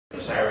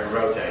siren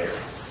rotator.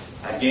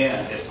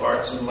 Again, it's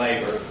parts and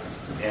labor,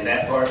 and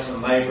that parts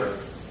and labor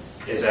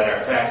is at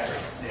our factory.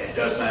 It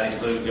does not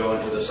include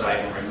going to the site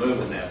and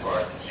removing that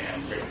part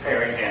and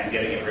repairing and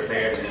getting it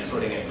repaired and then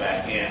putting it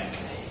back in.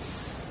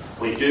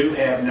 We do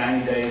have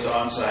 90 days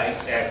on site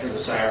after the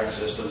siren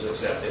system's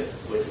accepted,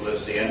 which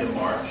was the end of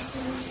March.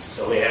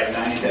 So we have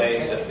 90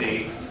 days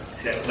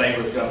that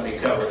labor is going to be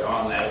covered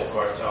on that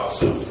parts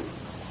also.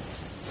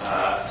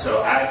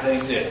 So I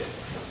think that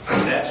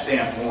from that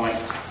standpoint,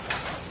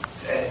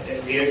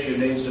 the issue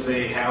needs to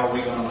be how are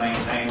we going to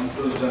maintain them,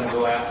 who's going to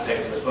go out and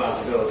take the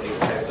responsibility to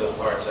take those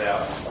parts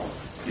out.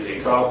 You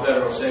can call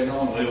Federal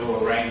Signal and we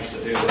will arrange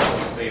to do that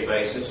on a fee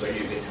basis, or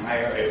you can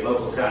hire a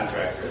local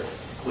contractor,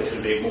 which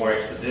would be more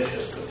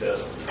expeditious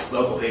because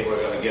local people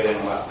are going to get in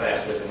a lot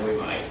faster than we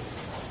might.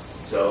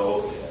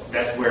 So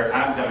that's where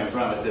I'm coming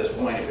from at this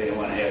point, if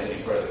anyone has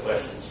any further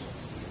questions.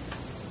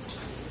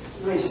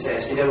 Let me just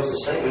ask you, there was a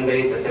statement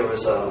made that there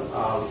was a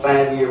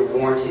 5-year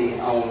warranty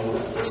on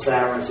the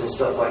sirens and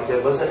stuff like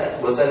that. Was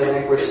that an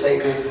accurate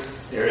statement?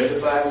 There is a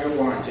 5-year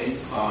warranty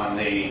on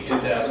the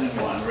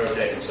 2001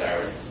 rotating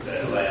siren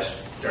that lasts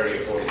 30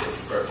 or 40 years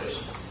of purchase.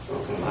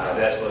 Okay.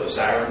 That's with a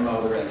siren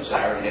motor and the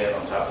siren head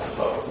on top of the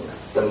pole.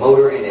 The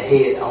motor and the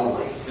head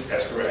only?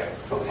 That's correct.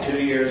 Okay.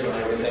 2 years on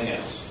everything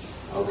else.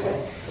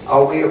 Okay.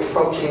 Are we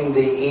approaching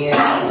the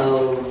end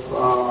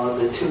of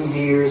the 2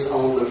 years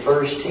on the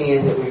first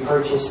 10 that we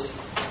purchased?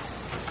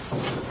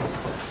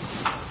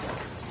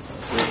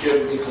 We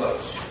should be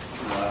close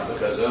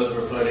because those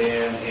were put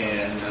in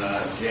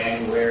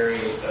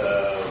January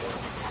of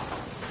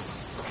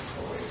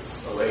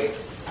 08.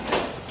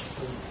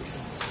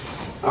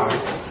 All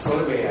right. Well,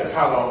 let me ask,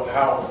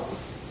 how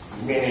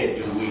many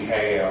do we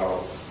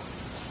have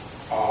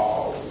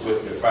with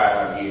the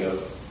 5-year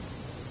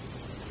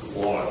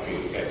warranty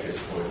at this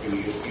point? Do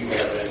you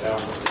have that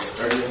number?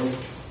 30 of them?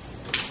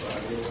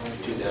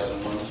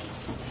 2001.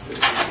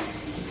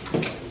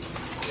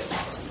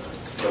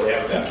 So we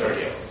have about 30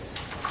 of them.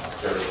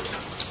 30.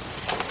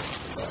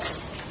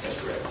 That's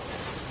correct.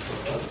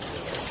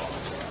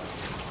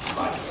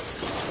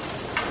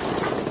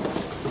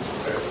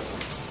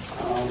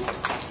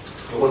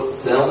 Well,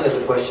 the only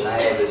other question I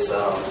have is,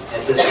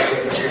 at this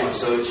particular point,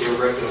 so it's your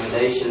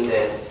recommendation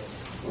that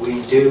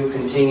we do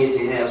continue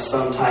to have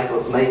some type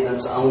of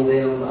maintenance on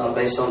them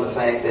based on the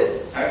fact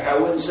that... I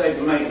wouldn't say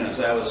maintenance,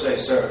 I would say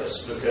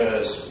service,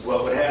 because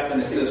what would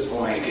happen at this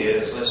point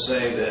is, let's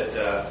say that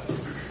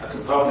a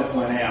component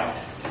went out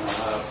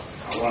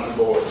on one of the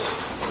boards,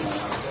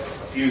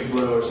 a fuse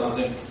blew or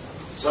something.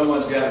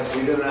 Someone's got it.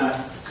 We do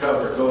not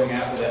cover going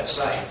out to that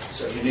site,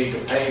 so you need to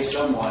pay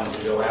someone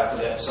to go out to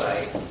that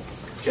site,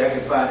 check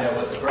and find out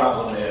what the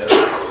problem is,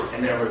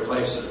 and then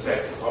replace the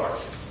defective part.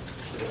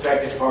 The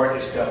defective part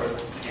is covered,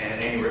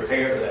 and any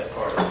repair to that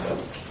part is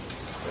covered.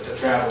 But the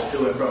travel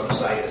to and from the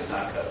site is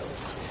not covered.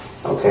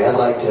 Okay, I'd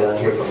like to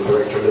hear from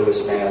Director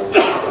Lewis now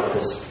about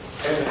this.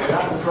 And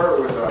I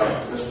concur with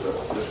Mr.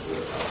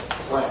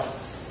 Plant.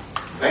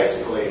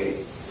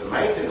 Basically, the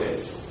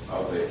maintenance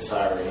of the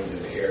sirens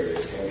in the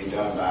areas can be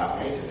done by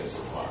a maintenance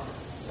department.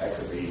 That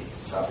could be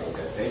something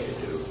that they could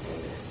do.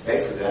 And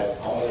basically, that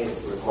only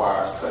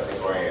requires cutting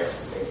the grass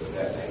and things of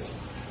that nature.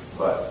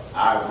 But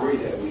I agree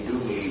that we do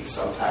need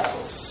some type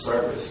of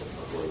service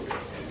agreement.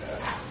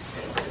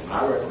 And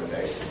my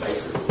recommendation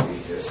basically would be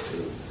just to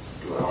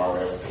do an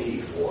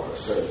RFP for a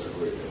service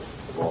agreement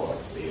for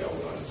the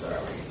L1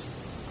 sirens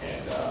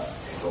and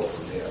go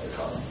from there.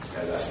 Because,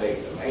 as I state,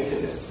 the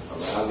maintenance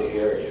around the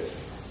areas,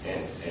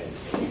 and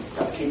you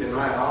have to keep in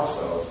mind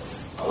also,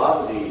 a lot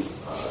of these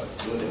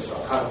units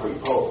are concrete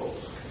poles.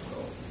 So,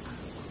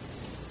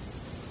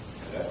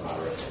 and that's my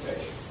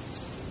recommendation.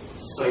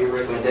 So your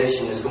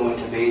recommendation is going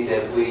to be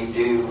that we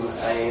do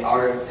a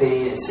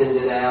RFP and send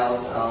it out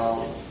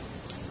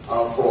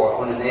for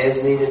on an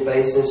as-needed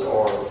basis,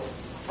 or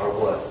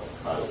what?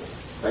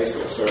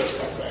 Basically a service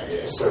contract,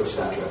 yes. Service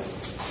contract.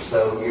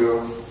 So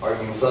are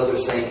you further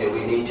saying that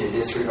we need to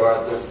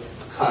disregard the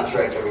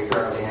contract that we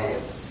currently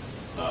have?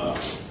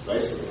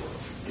 Basically,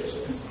 yes,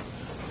 sir.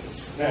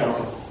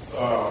 Now,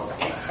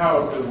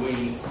 how do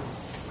we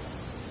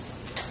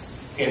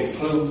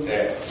include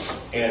that?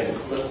 And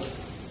Mr.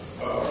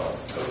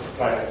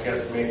 Plant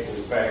just mentioned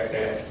the fact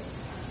that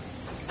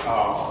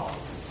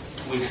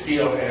we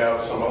still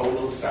have some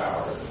older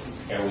sirens,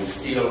 and we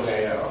still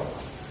have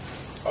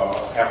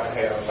to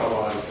have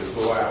someone to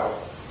go out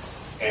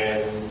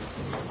and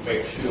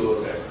make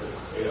sure that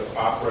they're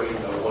operating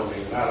or when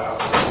they're not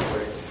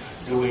operating.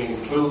 Do we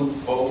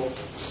include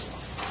both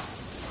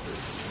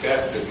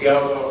that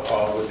together,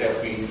 or would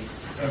that be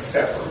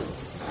separate?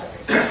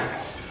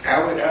 I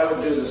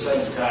would do the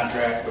same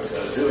contract,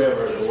 because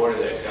whoever is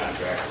awarded that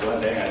contract, one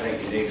thing I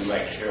think you need to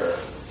make sure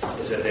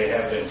is that they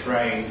have been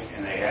trained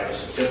and they have a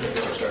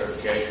certificate or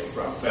certification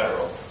from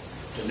Federal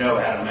to know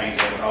how to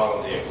maintain all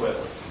of the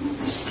equipment.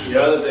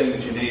 The other thing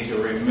that you need to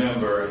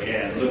remember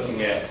in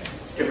looking at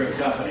different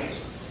companies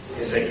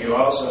is that you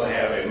also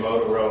have a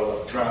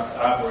Motorola trunk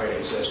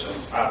operating system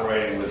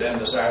operating within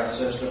the siren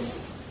system.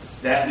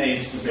 that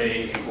needs to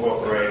be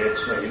incorporated.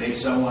 So you need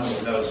someone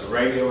that knows the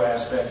radio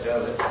aspect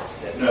of it,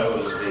 that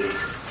knows the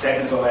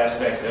technical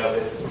aspect of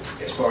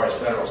it as far as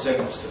federal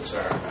signal is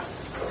concerned.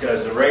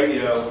 Because the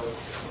radio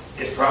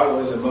is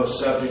probably the most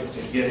subject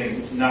to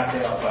getting knocked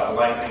out by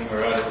lightning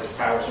or other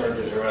power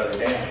surges or other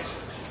damage.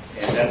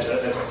 And that's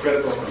a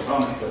critical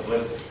component.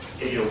 But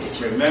if you'll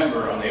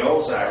remember, on the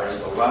old sirens,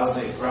 a lot of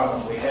the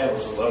problem we had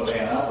was the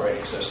low-band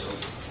operating system.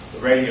 The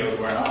radios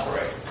weren't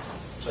operating.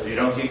 So if you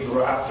don't keep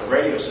the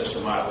radio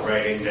system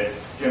operating, that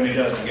Jimmy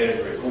doesn't get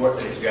a report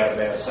that he's got a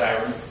bad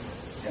siren,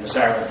 and the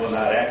sirens will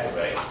not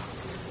activate.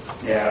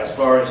 Now, as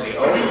far as the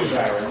older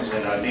sirens,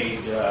 and I need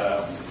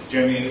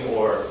Jimmy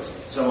or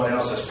someone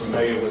else that's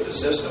familiar with the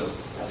system,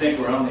 I think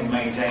we're only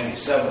maintaining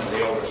 7 of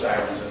the older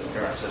sirens in the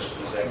current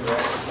system. Is that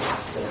correct?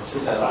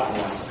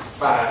 2001.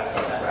 5.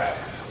 Right.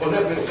 Well,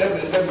 let me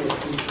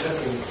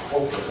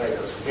hopefully make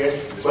a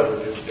suggestion so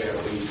that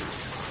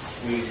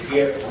we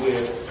get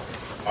with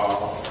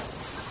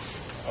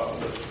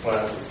Mr.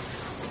 Plant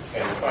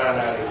and find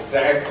out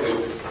exactly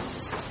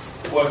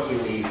what we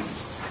need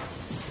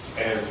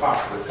and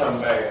possibly come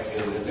back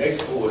in the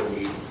next board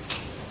meeting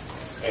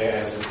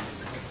and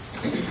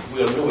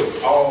we'll do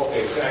it all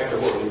exactly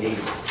what we need.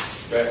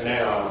 Right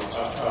now,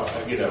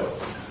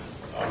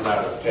 I'm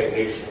not a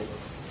technician,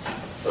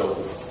 so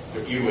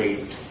if you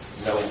may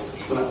know,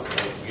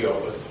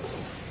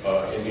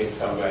 and then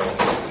come back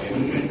and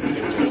get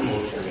a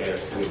motion as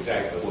to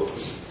exactly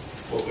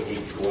what we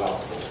need to go out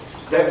for.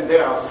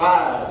 There are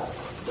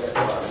 5 that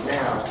are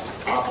now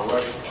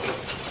operational.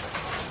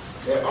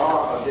 There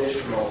are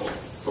additional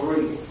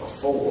 3 or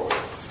 4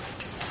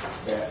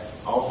 that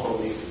also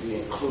need to be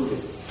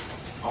included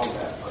on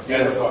that.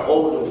 Again, the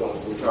older ones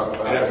we're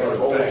talking about. That's what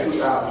I'm saying.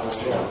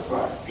 2001.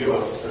 Right. Give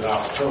us an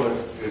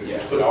opportunity to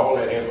put all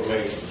that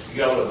information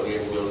together,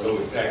 and we'll know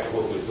exactly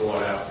what we're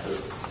going out to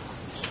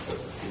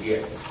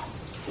get.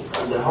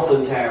 The whole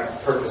entire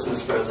purpose,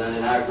 Mr. President,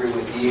 and I agree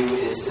with you,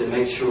 is to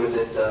make sure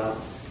that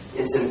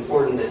it's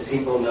important that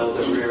people know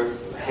that we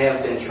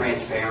have been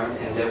transparent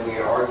and that we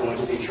are going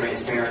to be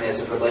transparent as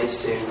it relates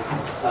to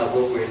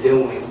what we're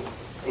doing.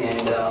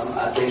 And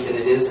I think that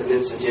it is a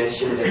good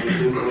suggestion that we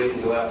do go ahead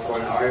and go out for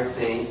an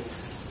RFP,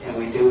 and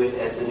we do it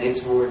at the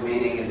next board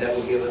meeting, and that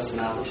will give us an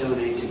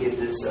opportunity to get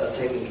this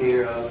taken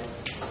care of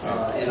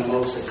in a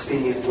most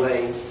expedient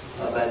way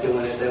by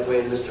doing it that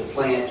way. Mr.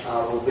 Plant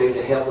will be able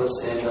to help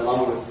us, and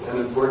along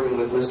with working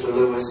with Mr.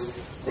 Lewis,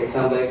 they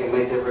come back and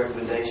make their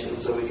recommendation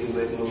so we can go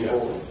ahead and move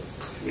forward.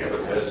 Yeah,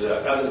 because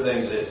other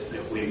things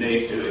that we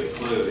need to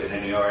include in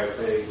any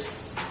RFP,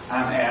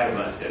 I'm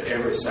adamant that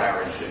every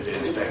siren should be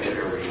inspected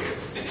every year.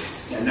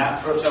 And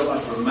not so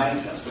much for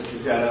maintenance, but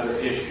you've got other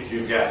issues.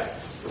 You've got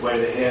the way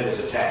the head is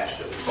attached,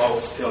 the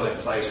bolts still in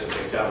place if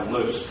they come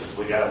loose, because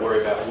we got to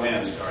worry about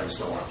winds during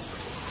storms.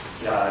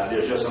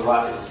 There's just a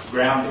lot of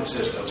grounding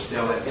system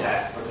still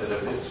intact, because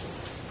if it's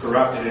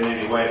corrupted in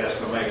any way, that's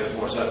going to make us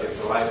more subject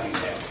to lightning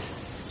damage.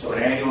 So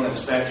an annual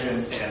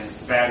inspection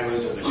and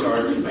batteries of the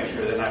chargers, make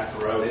sure they're not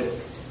corroded.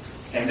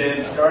 And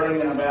then starting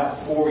in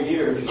about 4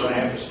 years, you're going to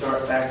have to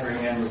start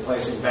factoring in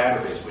replacing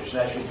batteries, which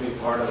that should be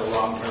part of the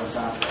long-term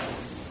contract.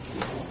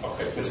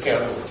 Okay, Ms.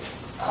 Campbell.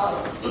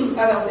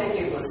 I don't think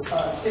it was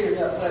cleared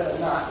up whether or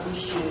not we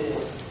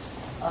should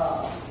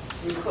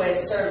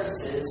request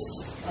services.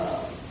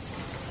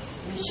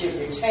 We should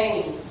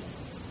retain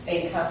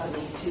a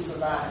company to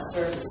provide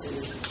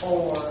services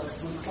or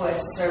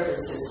request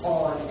services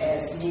on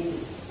as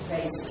needed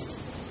basis.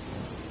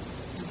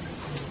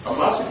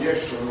 My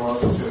suggestion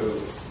was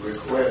to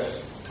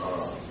request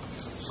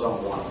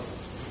someone,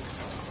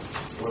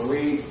 when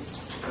we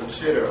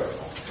consider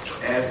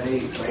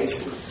as-need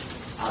basis,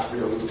 I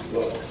feel we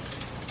will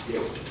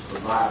get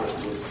provided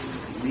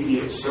with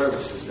immediate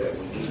services that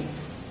we need.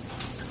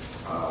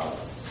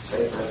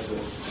 Say, for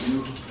instance,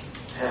 you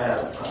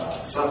have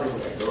something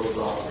that goes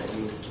on and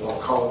you want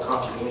to call a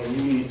company and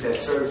you need that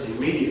service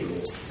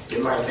immediately.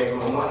 It might take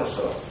them a month or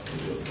so.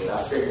 But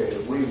I figured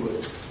if we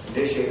would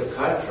initiate a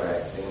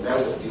contract, then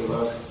that would give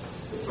us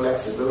the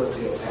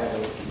flexibility of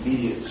having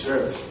immediate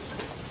services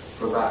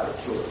provided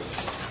to us.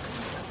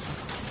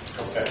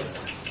 Okay.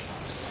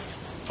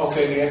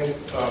 Okay, then.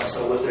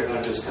 So what they're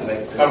going to do is come back.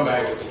 And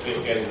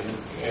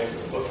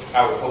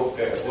I would hope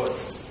that what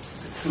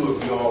the 2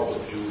 of y'all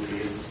would do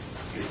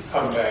is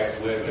come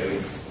back with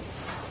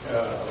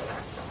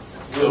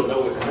we'll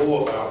know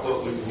more about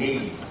what we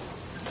need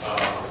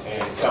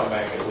and come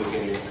back and we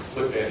can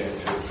put that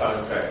into the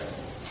contract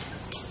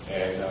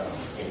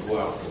and go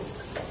out.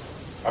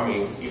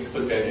 You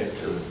put that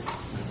into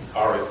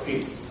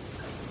RFP.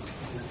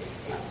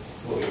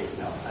 Go ahead.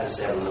 No, I just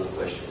have another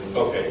question.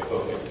 Okay, go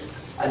ahead.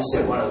 I just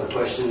have one other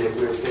question if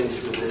we're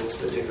finished with this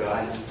particular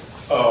item.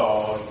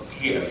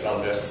 Yes,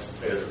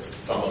 there's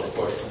some other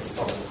questions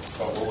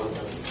from board.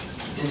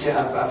 Did you,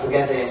 I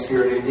forgot to ask you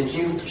earlier, did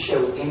you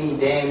show any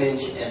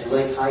damage at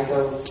Lake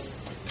Hyco?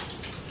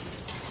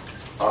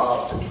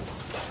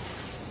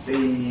 The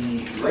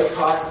Lake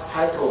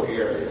Hyco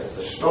area,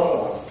 the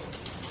storm,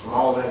 from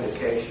all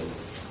indications,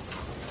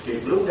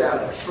 it blew down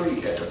a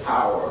tree at the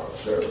power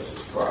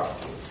services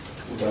property.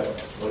 But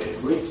when it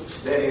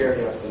reached that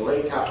area, the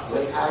Lake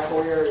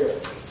Highco area,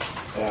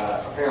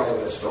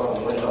 apparently the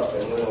storm went up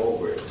and went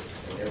over it.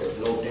 And there was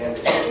no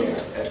damage there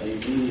at the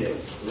immediate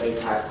Lake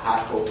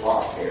Highco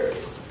Park area.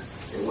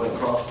 It went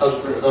across the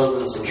street. Other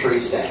than some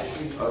trees down.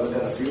 Other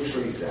than a few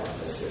trees down.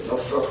 That's it. No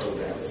structural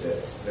damage that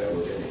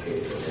was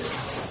indicated in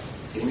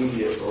the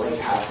immediate Lake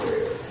Highco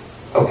area.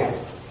 Okay.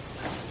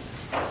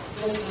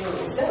 Mr.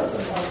 Lewis, that was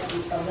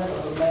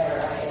another matter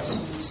I asked you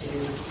to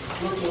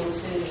look into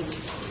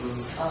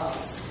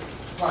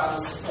while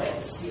Mr.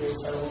 Platt's here,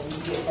 so when you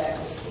get back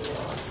with me,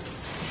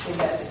 get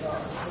back to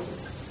Garden,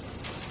 please.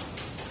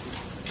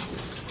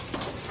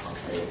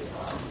 Okay.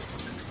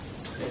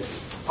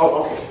 Oh,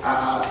 okay. I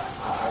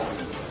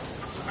agree with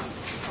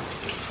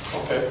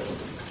Okay.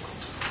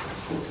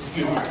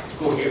 You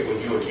go ahead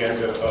with your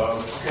agenda.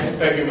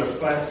 Thank you, Mr.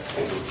 Platt.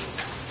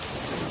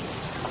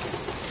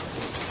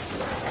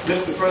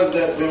 Mr.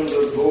 President, members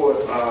of the board,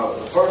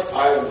 the first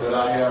item that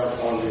I have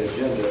on the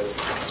agenda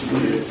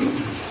is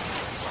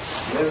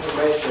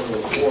information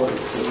reported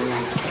to me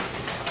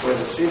when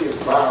the city of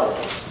Byram,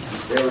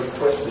 they're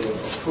requesting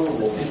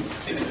approval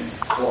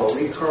for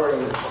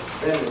recurring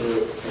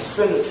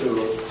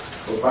expenditures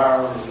for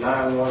Byram's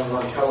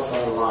 911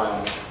 telephone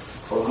line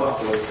for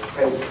monthly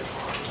payment.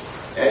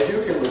 As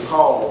you can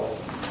recall,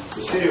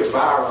 the city of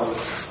Byram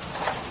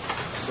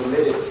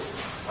submitted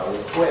a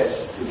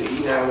request to the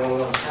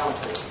E911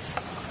 Council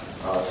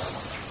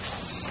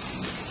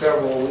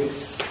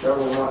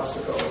several months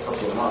ago, a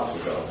couple of months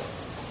ago.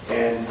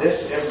 And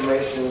this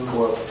information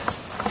was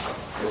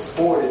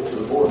forwarded to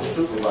the Board of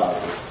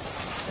Supervisors.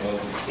 And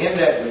in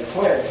that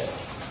request,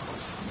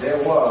 there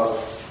was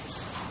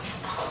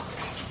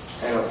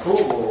an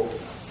approval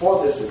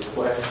for this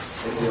request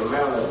in the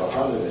amount of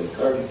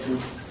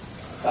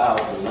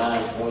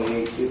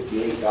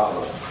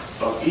 $132,928.58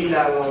 from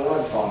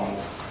E911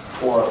 funds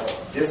for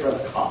different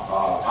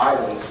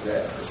items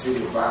that the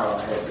city of Byram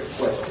had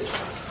requested.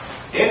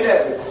 In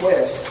that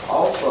request,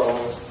 also,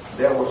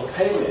 there was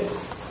payment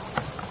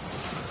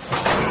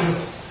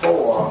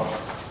for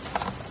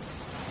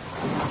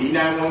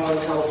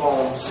E911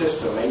 telephone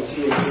system,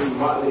 AT&T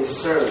monthly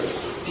service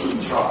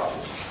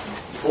charges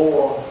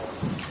for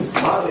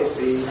monthly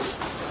fee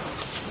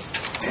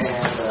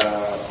and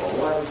for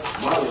one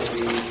monthly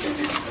fee,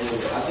 and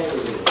I think it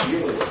was a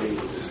yearly fee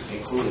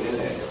included in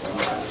that, if I'm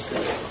not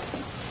mistaken.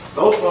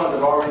 Those funds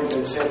have already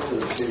been sent to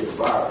the city of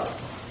Byram.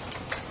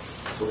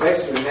 So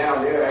basically now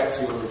they're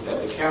asking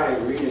that the county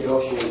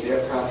renegotiate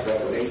their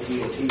contract with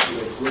AT&T to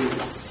include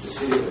the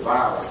city of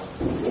Byram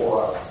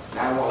for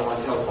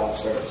 911 telephone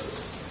services.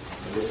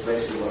 And this is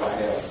basically what I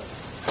have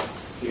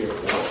here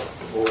for the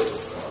board.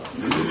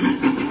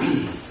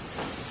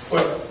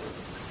 Well,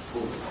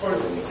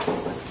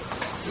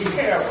 we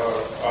have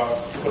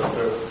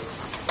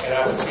and I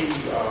see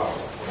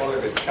one of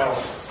the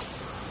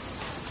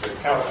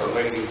council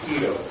lady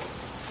here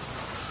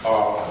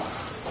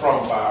from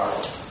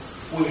Byram.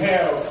 We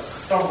have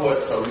somewhat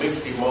a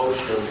mixed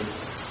emotion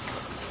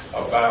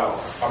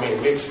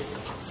mixed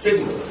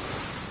signals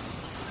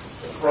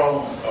from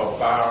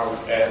Byram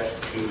as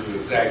to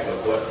exactly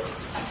what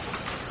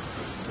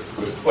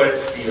the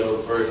request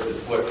is versus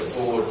what the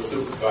board of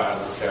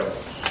supervisors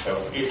have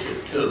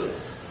issued to them.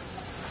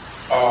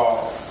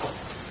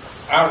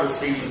 I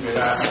received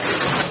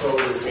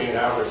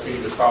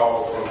a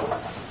call from a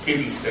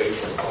TV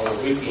station on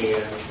the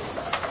weekend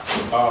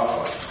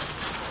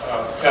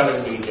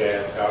telling me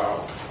that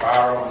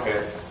Byram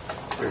had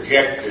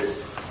rejected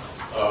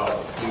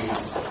the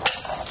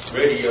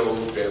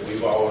radios that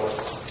we've ordered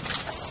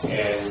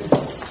and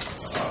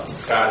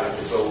decided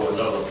to go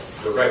another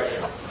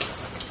direction.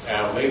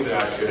 Now, maybe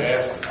I should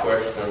ask the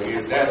question: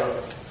 Is that a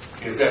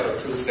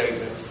true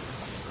statement?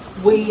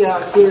 We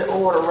did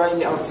order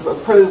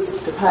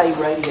approved to pay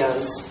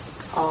radios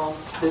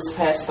this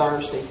past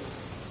Thursday.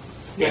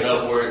 Yes, In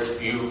other words,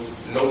 you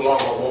no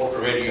longer want the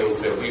radios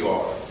that we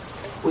ordered.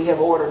 we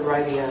have ordered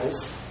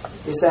radios.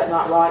 Is that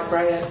not right,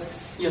 Brad?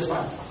 Yes,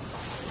 ma'am.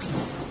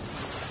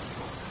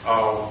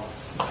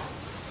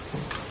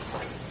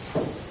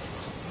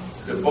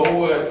 The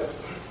board,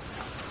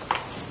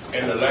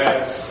 in the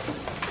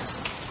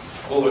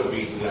last board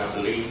meeting, I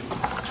believe,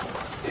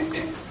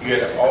 we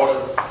had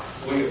ordered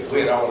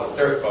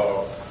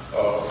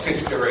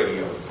 60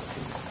 radios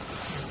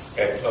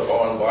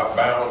upon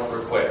Byram's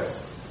request.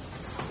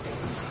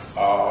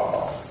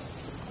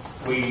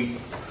 You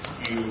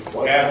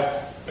asked,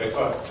 It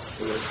was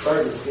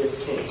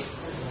 3015.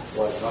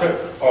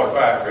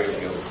 45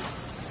 radios.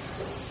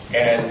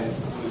 And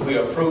we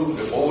approved,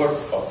 the board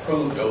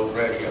approved those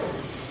radios.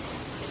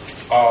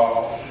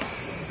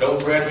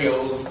 Those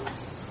radios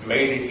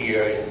made it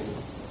here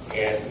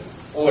in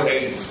 4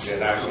 days,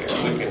 and we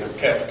can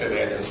attest to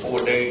that in 4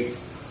 days.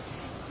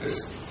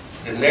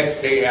 The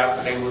next day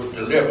after they was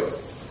delivered,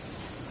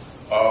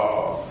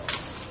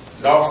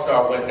 North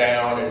Star went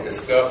down and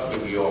discussed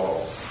with you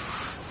all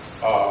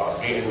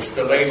the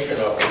installation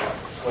of it,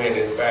 when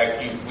in fact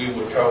we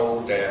were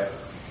told that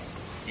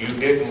you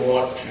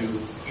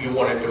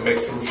wanted to make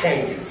some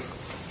changes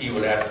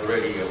even at the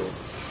radio.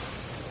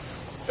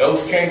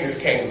 Those changes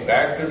came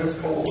back to this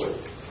board,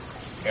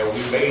 and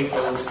we made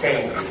those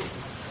changes.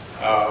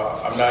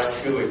 I'm not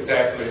sure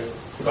exactly,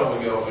 some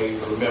of y'all may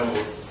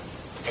remember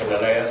in the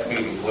last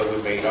meeting where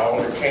we made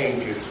all the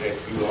changes that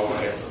you all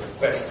had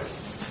requested.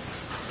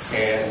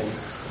 And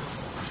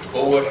the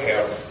board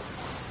have,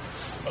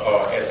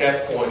 at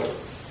that point,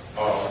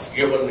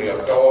 given the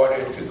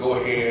authority to go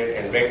ahead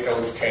and make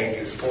those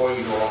changes for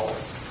you all.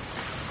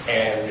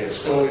 And as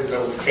soon as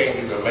those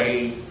changes are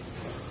made,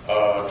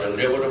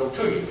 deliver them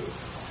to you.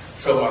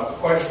 So my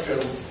question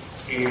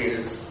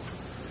is,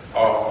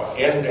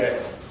 in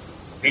that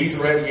these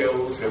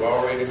radios have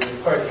already been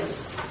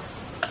purchased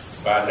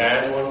by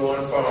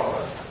 911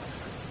 funds.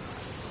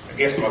 I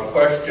guess my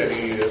question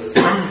is,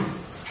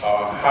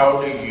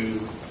 how do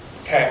you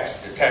tax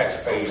the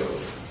taxpayers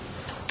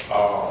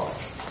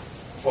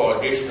for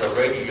additional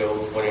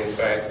radios when in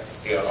fact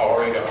they're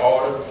already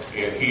ordered,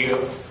 they're here,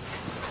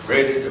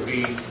 ready to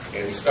be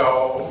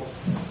installed?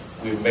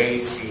 We're in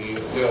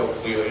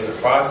the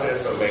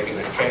process of making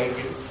the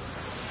changes,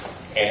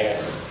 and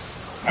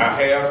I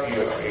have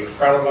here a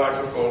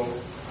chronological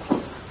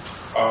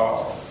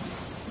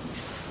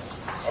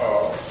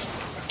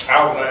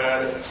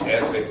outline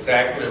as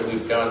exactly,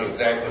 we've done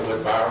exactly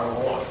what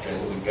Byram wants,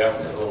 and we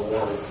definitely will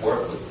want to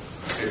work with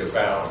City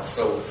Bound.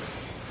 So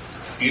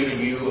either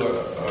you,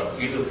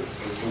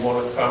 if you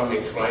want to come and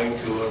explain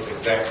to us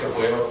exactly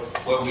where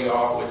we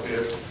are with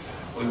this,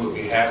 we would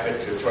be happy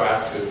to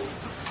try to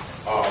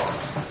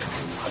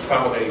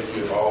accommodate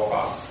you if all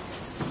possible.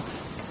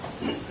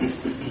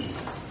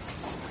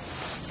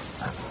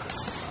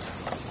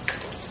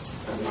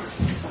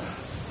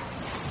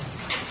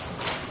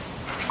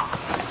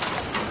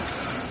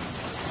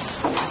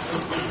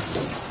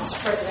 Mr.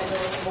 President,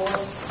 members of the board,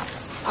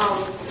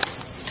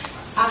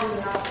 I'm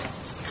not.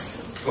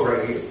 Go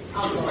right ahead.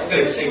 I'm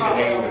sorry. State your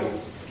name and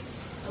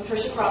I'm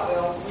Tricia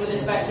Crockwell, I'm the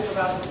dispatch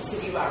supervisor for the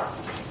city of Byram.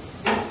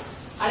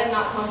 I did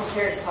not come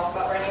prepared to talk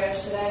about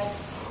radios today.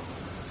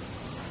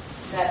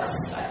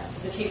 That's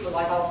the chief would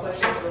like all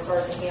questions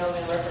referred to him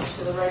in reference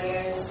to the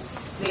radios.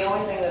 The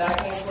only thing that I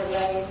came for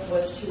today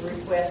was to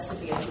request to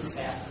be a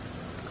PSAP.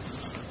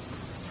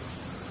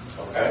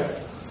 okay.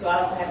 So I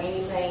don't have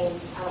anything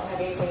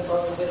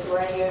further with the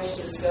radios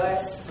to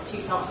discuss.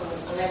 Chief Thompson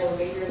was unable to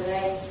be here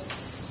today,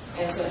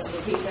 and since the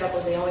PSAP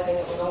was the only thing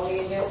that was on the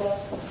agenda,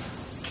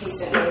 he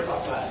sent me to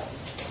talk about it.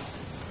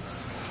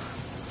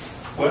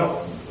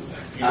 Well,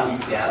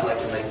 Yeah, I'd like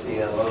to make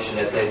the motion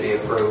that they be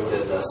approved,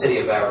 that the city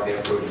of Byram be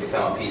approved to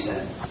become a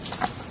PSAP.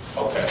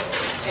 okay.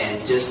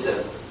 And just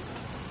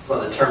for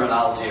the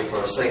terminology, for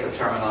the sake of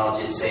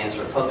terminology, it stands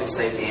for Public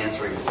Safety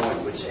Answering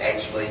Point, which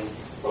actually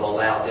will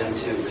allow them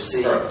to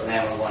receive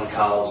 911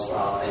 calls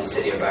in the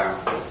city of Byram.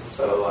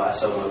 So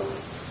moved.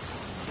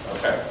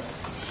 Okay.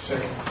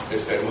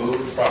 It's been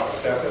moved, proper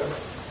second.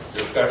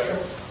 Discussion.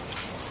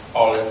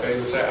 All in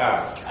favor say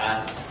aye.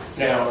 Aye.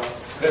 Now,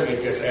 let me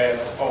just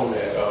ask on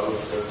that,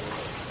 Mr.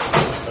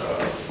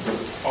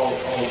 On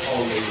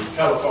the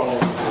telephone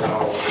and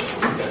all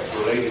that's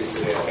related to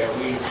that, have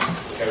we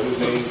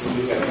made,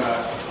 we have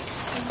not,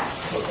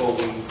 before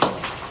we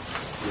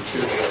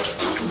should have,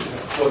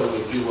 what do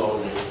we do on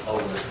the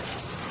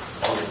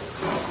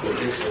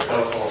additional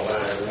telephone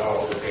line and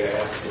all that they're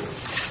asking,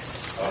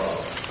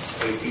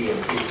 AT&T?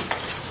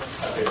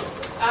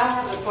 I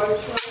have a quote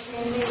from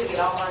AT&T to get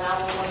all my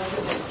 911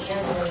 equipment in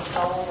and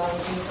installed on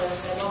June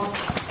 1st deadline.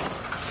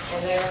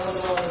 And they're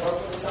willing to work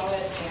with us on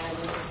it, and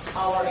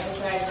all our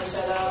internet are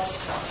set up.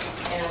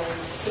 And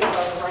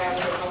Supervisor Byram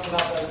had talked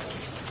about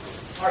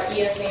our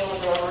ESN,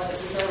 which is our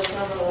emergency service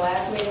number, the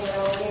last meeting that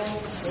I was in.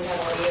 We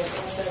have our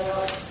ESN set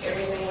up.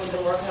 Everything we've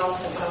been working on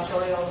since I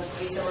started on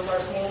December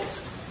 13th,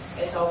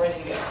 it's all ready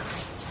to go.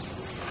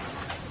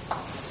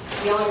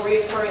 The only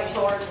reoccurring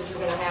charge that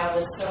you're going to have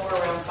is somewhere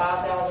around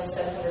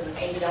 $5,780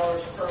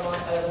 per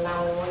month out of the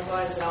 911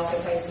 funds. It also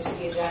pays the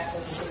city of Jackson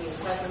and the city of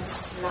Clinton's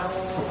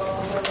 911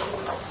 phone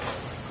services.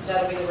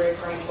 That'll be the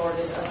reoccurring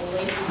charges. I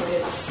believe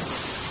that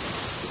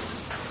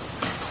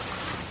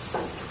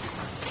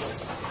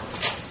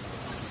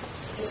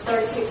it's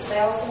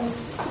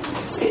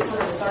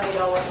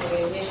 $36,630 for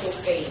the initial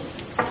fee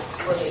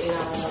for the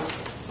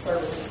 911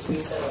 services to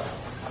be set up.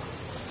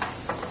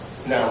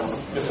 Now,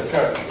 Mr.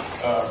 Attorney,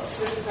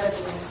 Mr.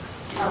 President,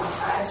 I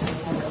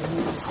actually have a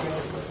meeting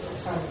scheduled with the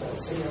attorney for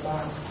the city of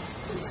Byram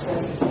to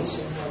discuss this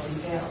issue in more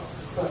detail.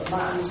 But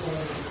my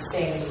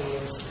understanding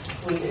is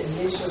with the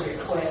initial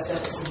request that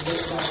was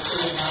submitted by the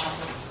city of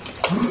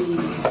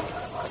Byram,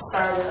 the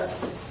startup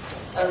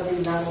of the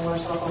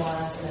 911 telephone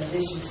lines in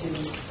addition to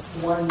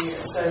 1 year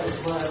of service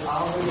was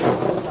already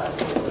approved by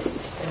the board,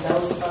 and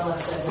those funds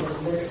have been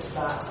delivered to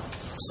Byram.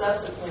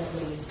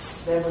 Subsequently,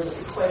 there was a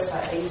request by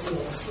AT&T to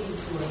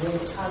amend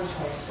the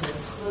contract to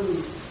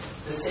include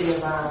the city of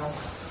Byram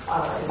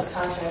as a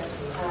contract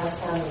between Hinds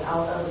County and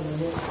all other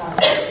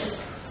municipalities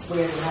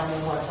where the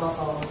 911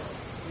 telephone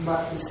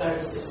monthly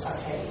services are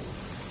taken.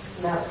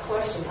 Now, the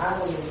question I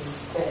believe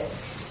that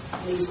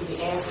needs to be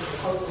answered, and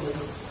hopefully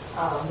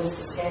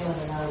Mr. Scanlon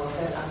and I will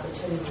have an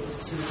opportunity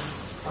to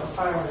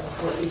confirm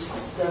what each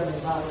governing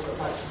body would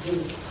like to do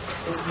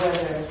is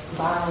whether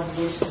Byram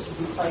wishes to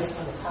be placed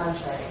under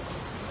contract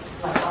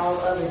like all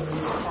other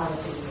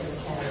municipalities in the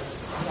county.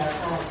 We have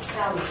Hinds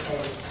County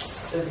pay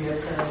the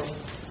recurring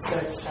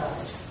service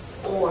charge.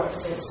 Or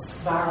since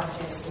Byram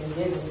has been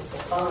given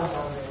the funds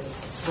already,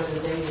 whether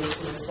they wish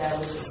to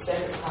establish a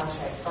separate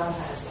contract from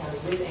Hinds County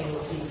with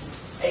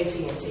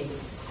AT&T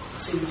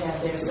to have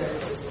their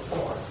services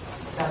performed.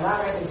 Now, my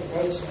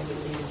recommendation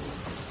would be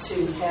to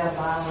have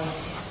Byram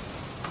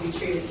be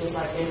treated just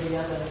like every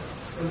other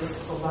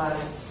municipal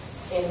body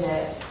in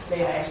that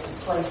they are actually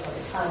placed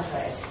under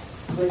contract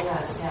with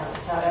Hinds County.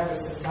 However,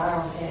 since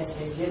Byram has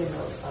been given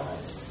those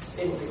funds,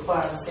 it would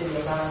require the city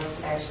of Byram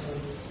to actually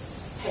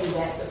pay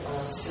back the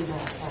funds to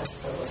Hinds County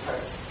for those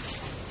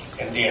first.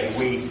 And then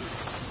we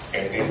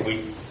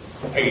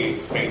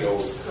pay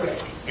those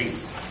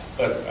fees.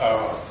 But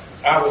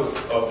I was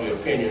of the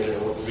opinion,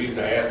 and the reason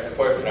I asked the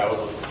question, I was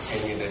of the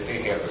opinion that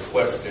they have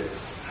requested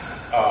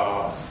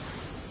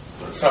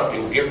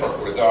something different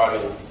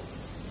regarding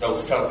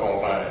those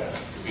telephone lines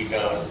to be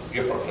done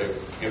different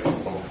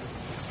from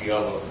the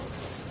other.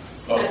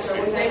 No, sir,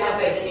 we haven't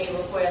made any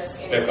request.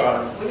 We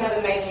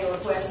haven't made any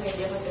request any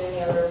different than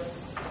any other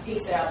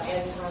piece out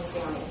in Hinds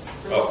County.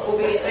 We'll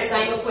be the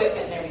same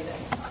equipment and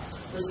everything.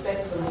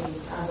 Respectfully,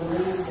 I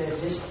believe the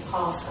additional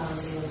cost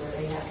comes in where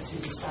they have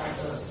to start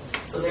up.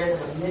 So there's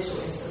an initial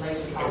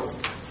installation cost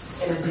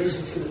in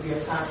addition to the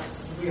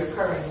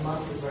reoccurring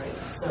monthly rate.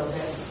 So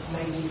that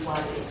may be why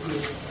it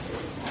is.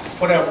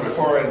 What I'm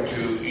referring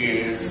to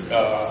is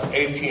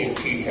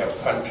AT&T have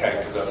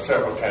contacted us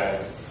several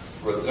times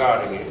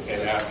regarding it,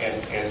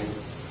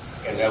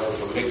 and that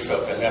was a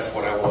mix-up, and that's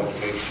what I wanted to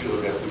make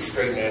sure that we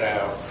straighten that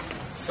out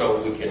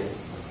so we can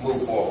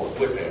move forward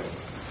with that.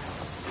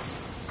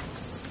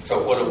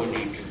 So what do we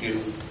need to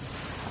do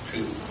to?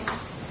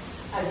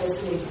 I guess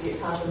we need to get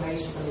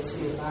confirmation from the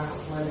city of Byram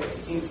whether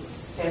it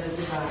has a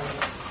desire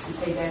to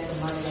pay back the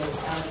money that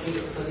is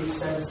allocated for these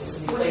services.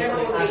 Whichever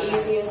will be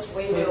easiest,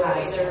 we will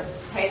either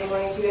pay the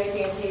money to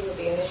AT&T for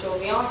the initial.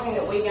 The only thing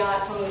that we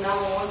got from the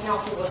 911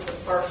 council was the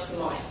first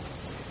month.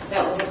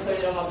 That was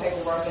included on my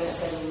paperwork, and it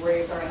said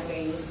recurring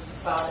fee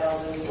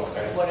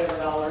 $5,000 whatever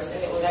dollars, and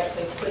it was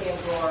actually put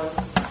into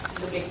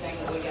the big thing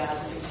that we got,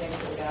 the big change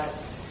that we got.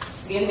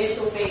 The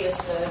initial fee is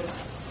the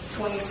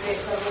 26,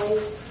 I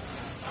believe,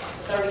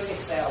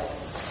 36,000,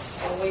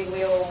 and we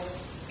will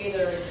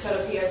either cut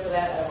a PO for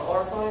that out of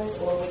our funds,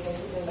 or we can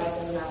take them back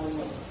in the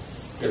 911.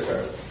 Yes,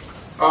 sir.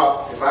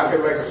 If I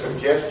could make a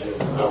suggestion,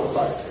 I would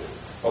like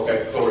to.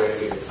 Okay, go right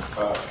ahead.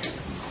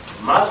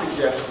 My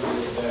suggestion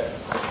is that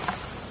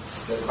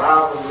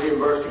Byram will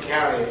reimburse the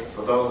county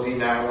for those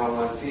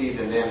E911 fees,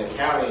 and then the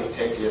county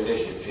take the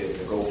initiative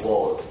to go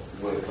forward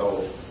with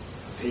those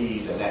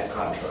fees and that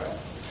contract.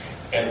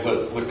 And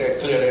would that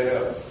clear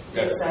that up?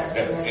 Yes, sir.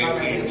 That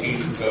AT&T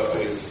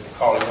is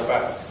calling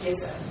about? Yes,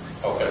 sir.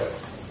 Okay.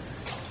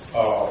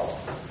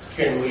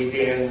 Can we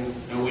then,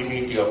 do we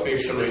need to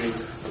officially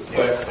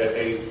request that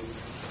they,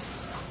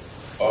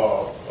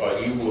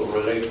 you will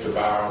relate to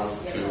Byram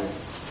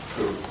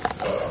to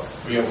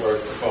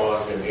reimburse the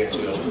funds, and then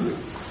we'll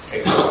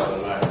take it on the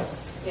line?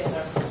 Yes,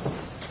 sir.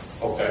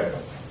 Okay.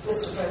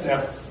 Mr. President,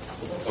 Now,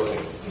 go ahead.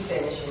 you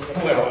finish.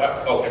 Well,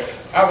 okay.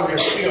 I was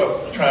just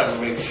still trying to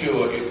make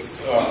sure,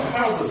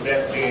 how does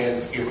that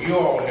then, if you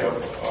all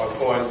are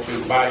going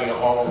to buy your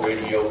own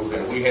radios,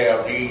 and we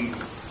have these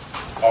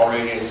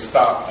already in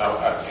stock,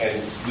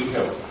 and we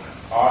have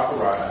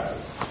authorized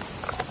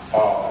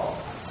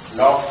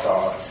North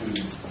Star to,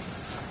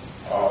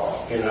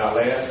 in our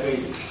last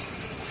meeting,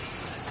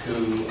 to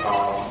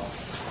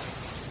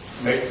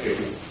make the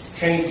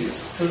changes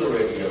to the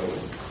radio,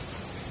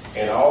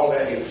 and all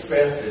that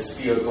expense is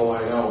still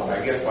going on.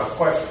 I guess my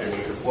question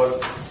is,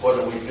 what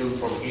do we do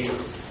from here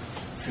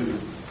to,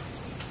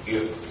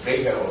 if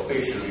they have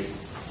officially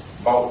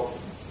bought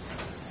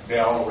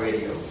their own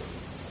radio?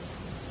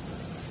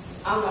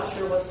 I'm not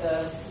sure what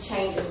the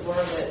changes were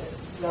that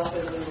y'all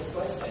said we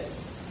requested,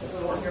 because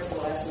we weren't here for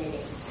the last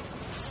meeting.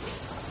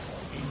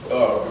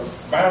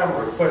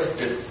 Byram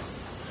requested,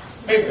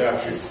 maybe I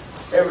should.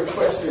 They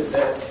requested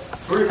that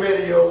 3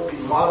 radios be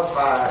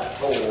modified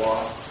for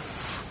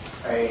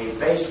a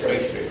base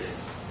station.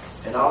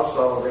 And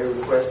also they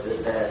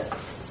requested that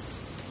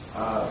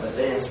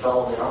they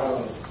install their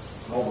own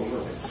mobile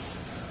units.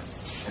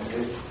 And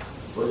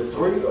was it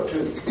 3 or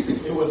 2?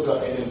 It was,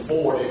 and then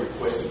 4 they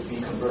requested to be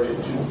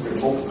converted to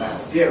remote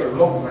mount. Yeah,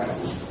 remote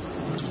mounts.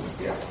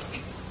 Yeah.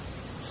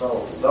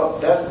 So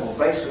that's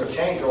basically a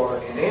change order,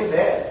 and in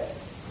that,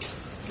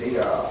 the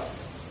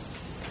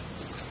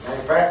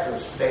manufacturer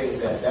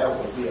stated that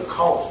would be a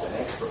cost, an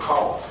extra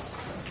cost.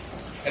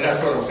 And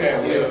that's what I'm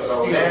saying. We're So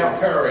still now-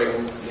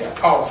 incurring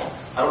costs.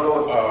 I don't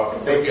know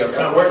if maybe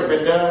some work has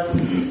been done.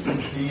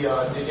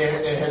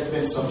 There has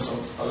been some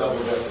a level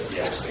of effort.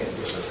 Yes,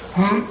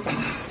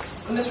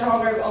 Mr.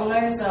 Hargrove, on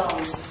those,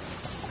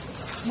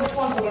 which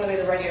ones were going to be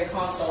the radio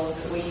consoles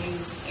that we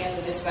used in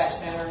the dispatch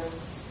center?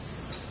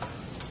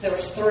 There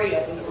was 3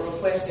 of them that were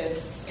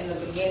requested in the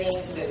beginning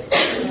that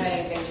hadn't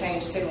anything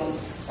changed to them.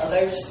 Are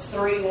those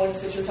 3 ones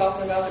that you're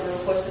talking about that were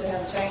requested to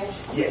have changed?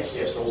 Yes,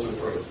 those are the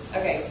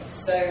 3. Okay,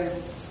 so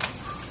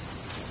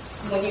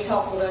when you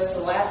talked with us the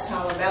last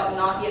time about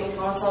not getting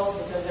consoles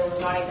because there was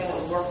not anything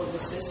that would work with the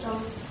system,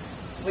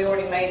 we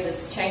already made the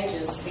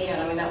changes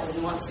then. I mean, that was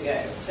months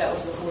ago. That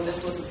was before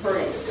this was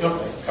approved.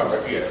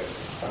 Correct, yes.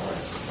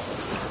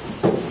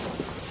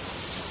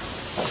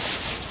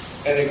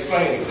 And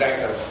explain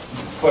exactly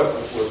what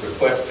was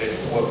requested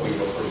and what we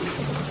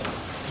approved.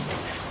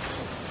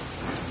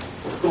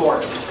 Good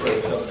morning, Mr.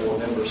 President, board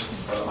members.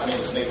 My name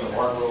is Nathan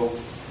Hargrove.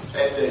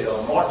 At the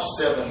March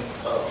 7th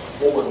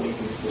board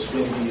meeting was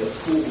when the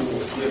approval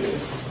was given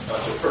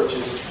to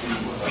purchase the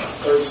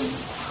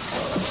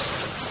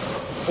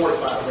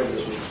 45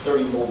 radios, with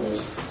 30 mobiles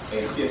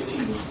and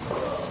 15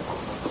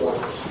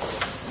 portables.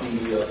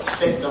 The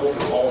spec note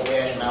for all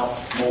dash mount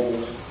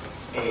mobiles,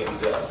 and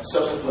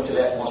subsequent to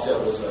that, once that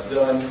was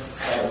done,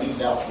 I had a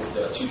meeting out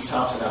with Chief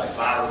Thompson out at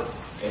Byram,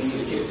 and he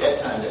indicated at that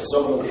time that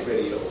some of those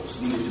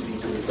radios needed to be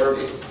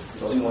converted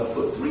because he wanted to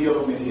put 3 of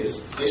them in his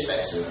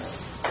dispatch center,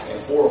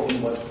 and 4 of them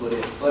he wanted to put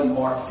in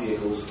unmarked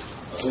vehicles,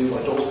 so he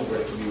wanted those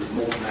converted to be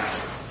remote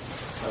mounted.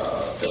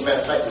 As a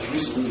matter of fact, as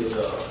recently as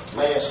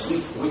last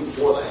week, the week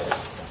before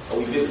last,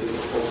 we visited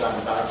with folks out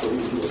in Byram, so we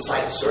would do a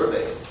site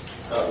survey.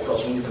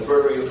 Because when you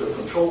convert radio to a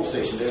control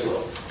station, there's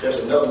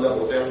another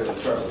level of effort in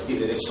terms of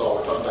getting it installed.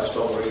 We're talking about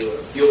installing radio in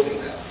a building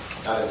now,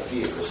 not in a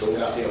vehicle. So we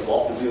went out there and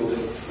walked the building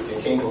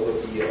and came up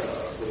with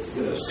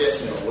an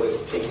assessment of what it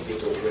would take to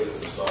get those radios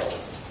installed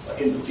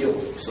in the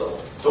building. So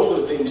those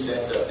are the things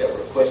that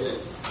were requested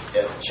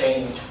as a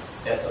change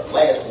at the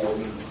last board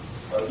meeting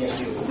against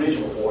the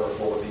original order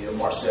for the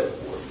March 7th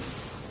board meeting.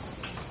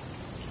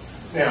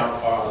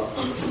 Now,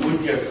 we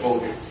just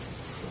voted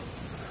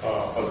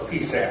for the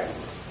PSAP.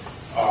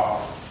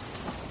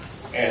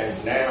 And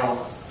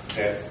now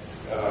that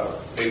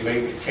they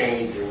made the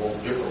change and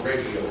want different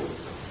radios,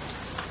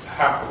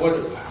 how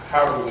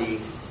do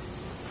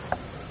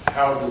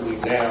we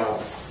now?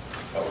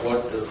 What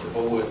does the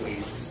board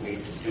need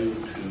to do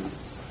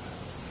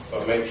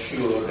to make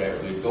sure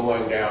that we're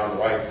going down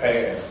the right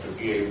path to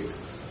be able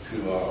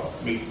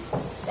to meet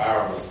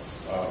our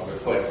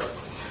request?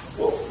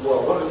 Well,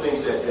 one of the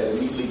things that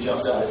immediately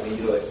jumps out at me,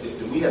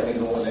 we have been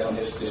going down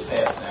this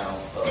path now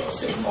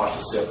since March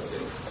the 7th.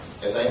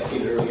 As I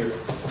indicated earlier,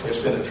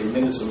 there's been a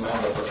tremendous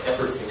amount of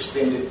effort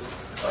expended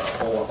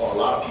on a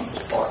lot of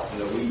people's part.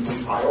 We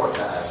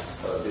prioritized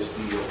this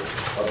deal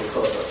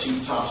because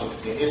Chief Thompson,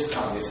 in his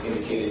comments,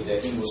 indicated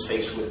that he was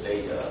faced with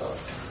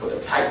a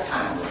tight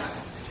timeline.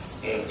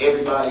 And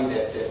everybody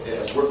that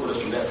has worked with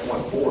us from that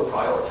point forward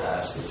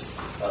prioritized this.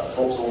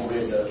 Folks over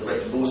in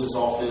Director Lewis's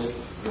office,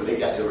 they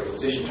got their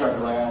requisition turned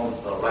around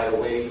right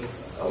away.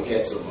 We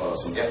had some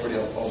effort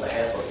on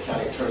behalf of the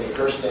county attorney and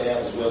her staff,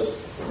 as well as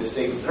Ms.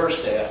 Davis and her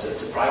staff, to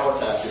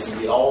prioritize this and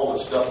get all the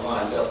stuff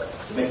lined up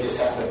to make this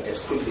happen as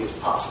quickly as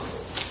possible.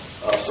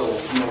 So,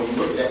 when you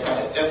look at that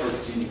kind of effort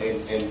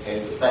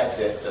and the fact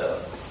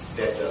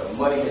that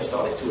money has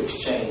started to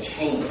exchange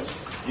hands,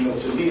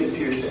 to me it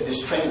appears that this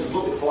train is a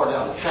little bit far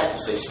down the track to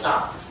say,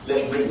 stop,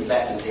 let's bring it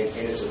back, and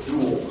it's a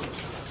do-over.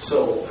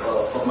 So,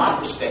 from my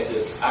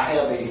perspective, I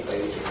have a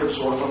purchase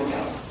order from the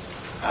county.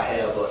 I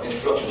have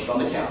instructions from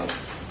the county.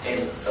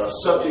 And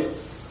subject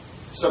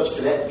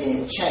to that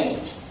being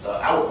changed,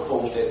 I would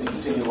propose that we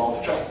continue along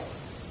the track.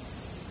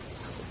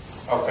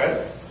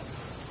 Okay.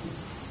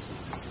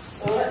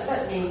 Well,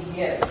 let me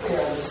get a clear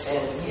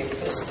understanding here,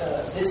 because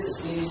this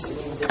is news to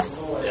me this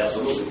morning.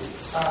 Absolutely.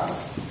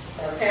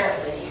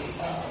 Apparently,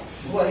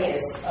 what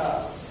has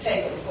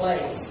taken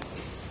place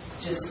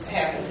just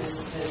happened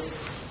this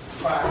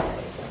Friday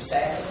or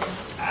Saturday.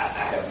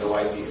 I have no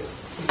idea.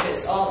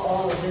 Because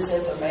all of this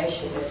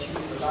information that you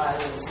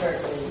provided is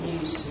certainly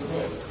news to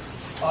me.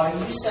 Are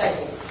you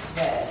saying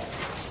that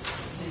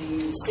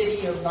the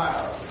city of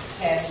Byram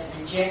has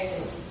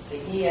rejected the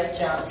E.F.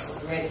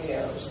 Johnson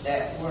radios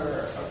that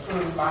were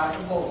approved by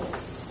the board?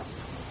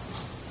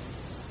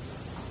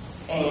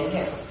 And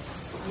yes.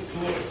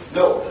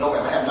 No,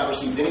 ma'am, I have not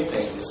received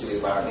anything from the city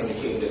of Byram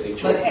indicating that they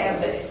chose.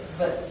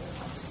 But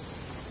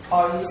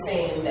are you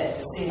saying that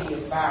the city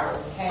of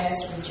Byram has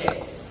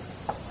rejected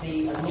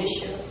the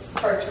initial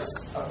purchase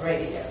of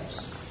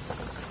radios?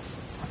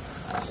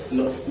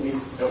 No,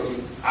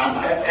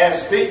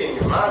 as speaking,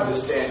 my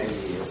understanding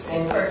is,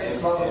 And purchase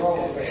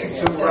Motorola radios.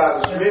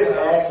 Supervisor Smith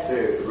asked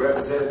the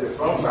representative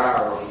from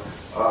Byram,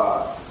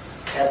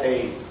 have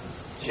they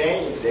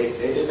changed? They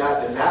did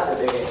not deny that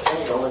they had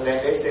changed. The only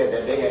thing they said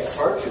that they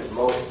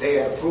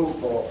had approved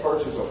for a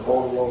purchase of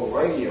Motorola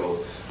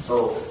radios.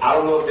 So I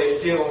don't know if they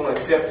still want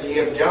to accept the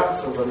E.F.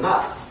 Johnsons or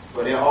not.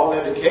 But in all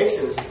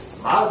indications,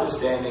 my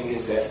understanding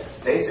is that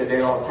they said they're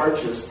going to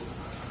purchase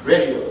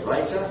radios,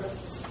 right, sir?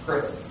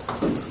 Correct.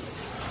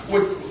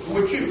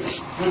 Would you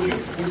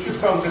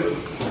come to the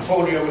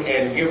podium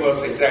and give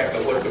us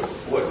exactly what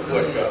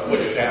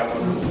is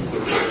happening?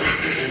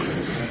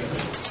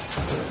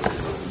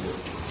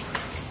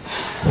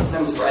 My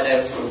name is Brad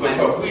Edison.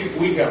 Because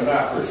we have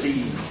not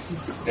received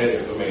that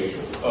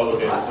information other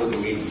than for the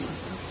meeting.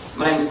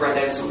 My name is Brad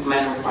Edison,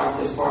 Commander of the Fire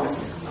Police Department.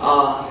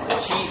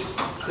 Chief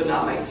could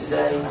not make it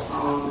today.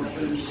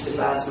 He just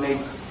advised me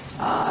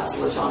to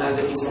let y'all know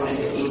that he wanted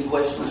any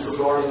questions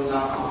regarding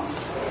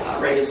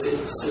radio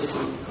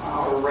system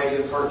or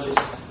radio purchase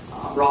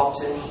brought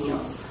to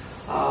him.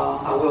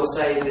 I will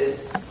say that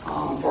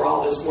for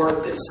all this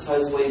work that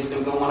supposedly has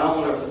been going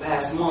on over the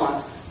past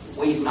month,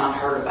 we've not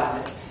heard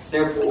about it.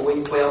 Therefore,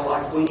 we felt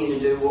like we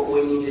needed to do what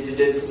we needed to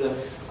do for the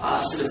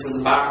citizens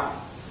of Byram.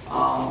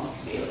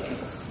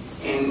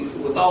 And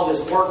with all this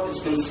work that's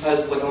been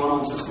supposedly going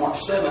on since March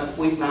 7th,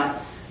 we've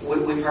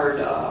heard,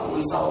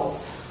 we saw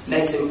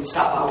Nathan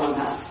stop by one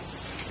time.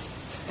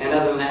 And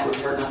other than that,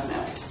 we've heard nothing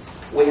else.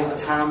 We have a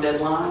time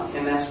deadline,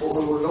 and that's what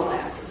we were going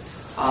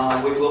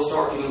after. We will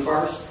start June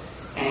 1st,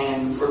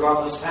 and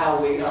regardless of how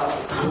we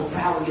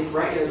get the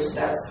radios,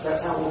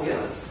 that's how we'll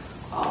get them.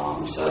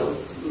 So,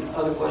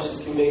 other questions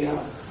can be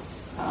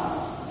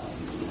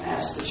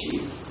asked the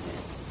chief,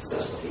 because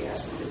that's what he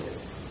asked me to do.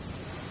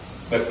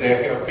 But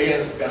there have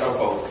been a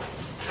vote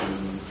to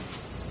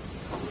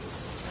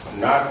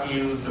not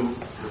use the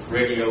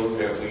radios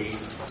that we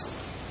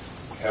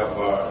have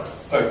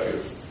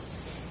purchased,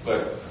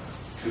 but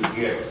to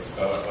get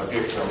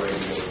additional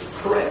radios.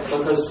 Correct,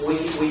 because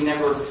we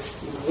never,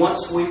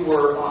 once we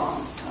were,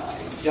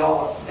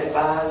 y'all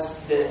advised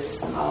that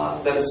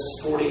those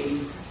 40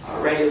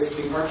 radios to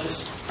be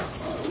purchased,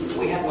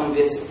 we had one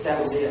visit, that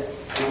was it.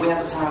 And we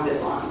have a time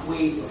deadline.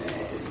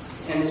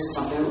 And this is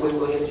something that we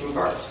will hit June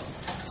 1st.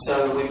 So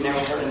we've never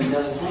heard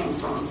another thing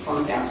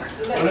from the county.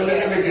 Well,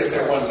 let me just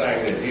say one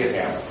thing that did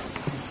happen.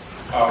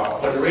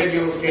 When the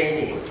radios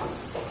came in,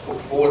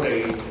 4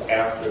 days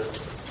after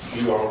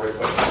you all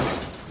requested,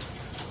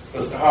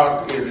 is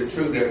it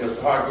true that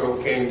Mr.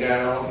 Hargrove came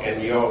down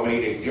and you all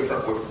made a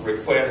different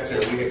request?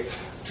 And we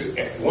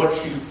had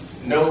once you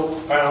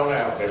found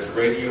out that the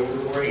radios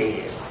were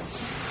in,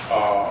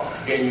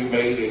 then you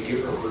made a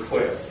different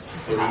request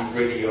for these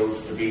radios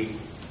to be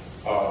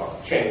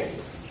changed.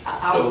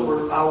 I will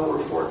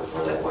report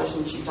for that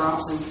question to Chief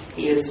Thompson.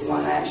 He is the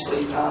one that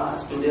actually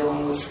has been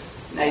dealing with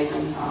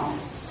Nathan, and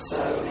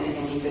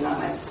he could not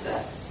make it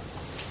today.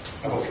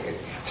 Okay,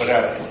 but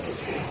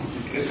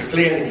it's a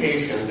clear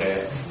indication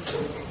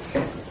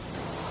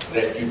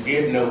that you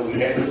did know we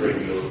had the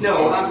radios.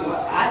 No,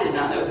 I did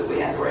not know that we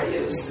had the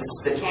radios.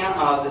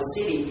 The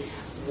city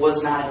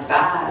was not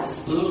advised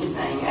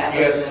anything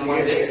other than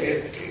what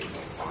they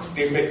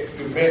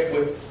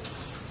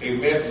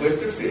met with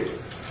the city.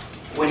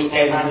 When he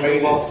came out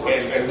and walked through.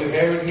 And we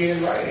have it here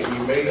in writing.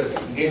 You made a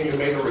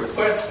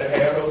request to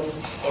have those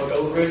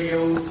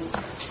radios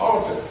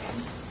altered.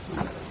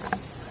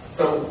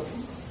 So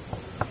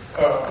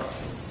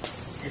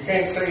you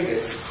can't say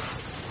that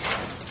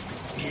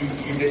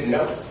you didn't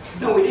know.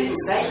 No, we didn't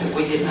say that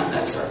we did not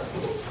know, sir.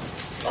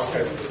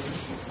 Okay.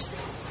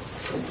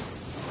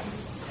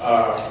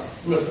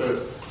 Mr.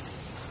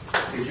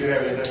 Did you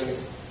have anything?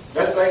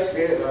 That's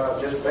basically it.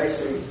 Just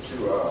basically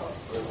to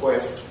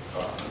request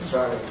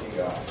concerning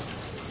the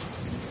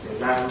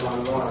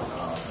 911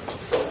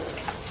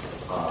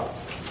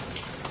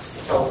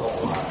 telephone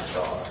line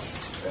charge.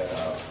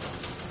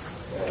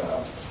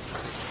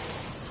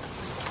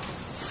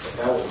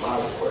 That was my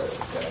request,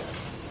 that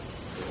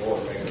the board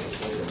make a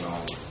decision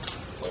on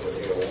whether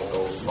they want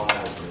those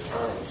funds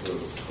returned to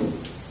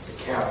the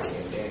county,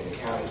 and then the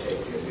county take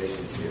the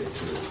initiative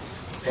to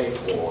pay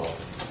for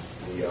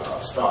the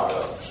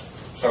startups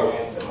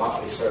and the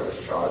monthly service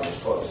charges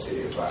for the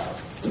city of Byram.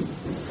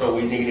 So do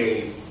we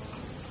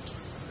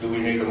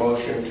need a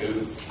motion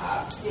to?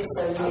 Yes,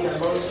 sir. We need a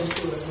motion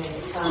to amend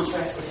the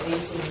contract with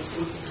AT&T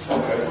to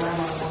provide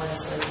 911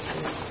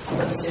 services for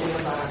the city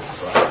of Byram.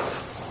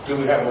 Do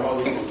we have a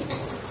motion?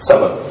 So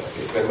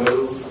It's been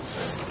moved.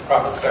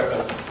 Proper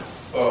second.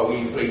 Will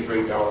you please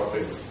read all of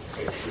it?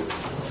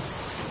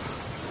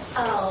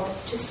 I'll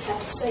just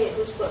have to say it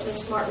was what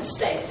Ms. Martin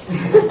stated.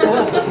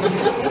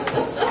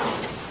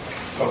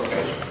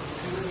 Okay.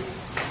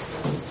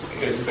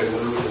 It's been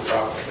moved to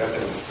proper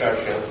second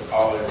discussion.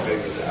 All in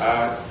favor say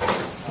aye.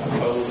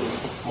 Opposed?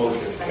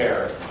 Motion is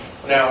carried.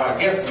 Now, I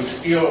guess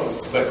we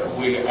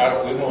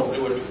won't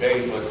do it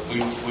today, but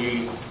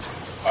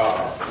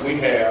we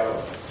have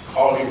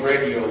all these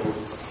radios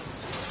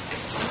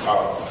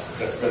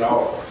that's been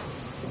offered.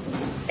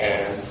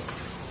 And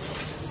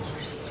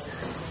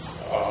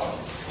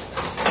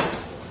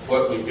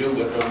what we do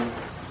with them,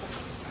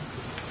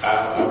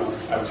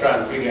 I'm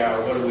trying to figure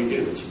out what do we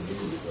do.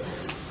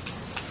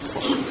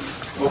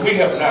 But we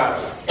have not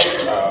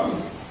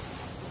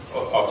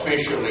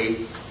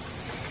officially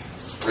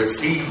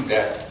received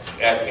that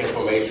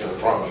information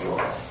from you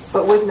all.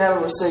 But we've never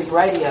received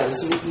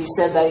radios. You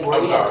said they were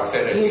I'm sorry, I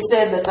said that. You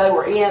said that they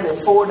were in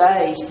 4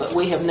 days, but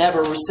we have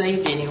never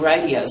received any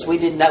radios. We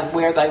didn't know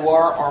where they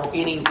were or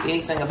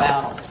anything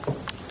about them.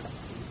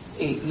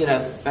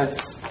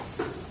 That's...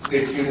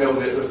 Did you know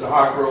that Mr.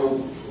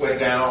 Hargrove went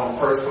down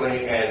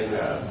personally and...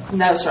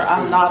 No, sir.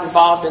 I'm not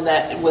involved in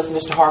that with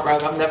Mr.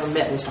 Hargrove. I've never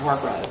met Mr.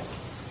 Hargrove.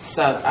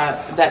 So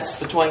that's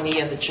between me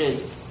and the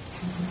chief.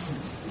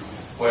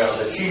 Well,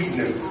 the chief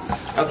knew.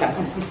 Okay.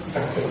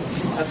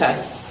 Okay.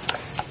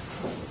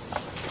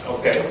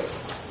 Okay.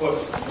 Well,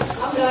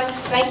 I'm done.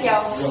 Thank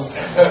y'all.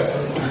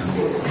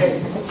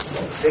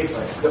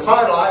 The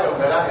final item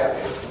that I have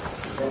is,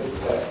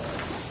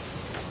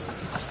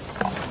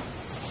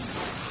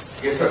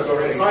 yes, sir, go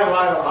the ahead. final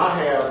item I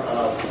have,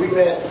 we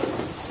met,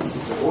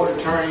 the board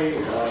attorney,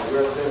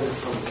 representatives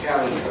from the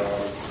county,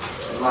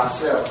 and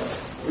myself.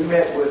 We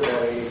met with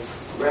a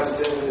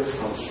representative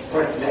from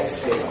Sprint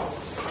Nextel,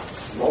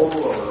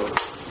 Mobile,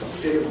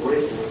 City of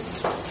Richmond,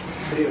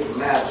 City of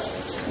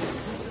Madison,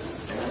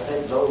 and I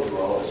think those were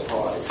all the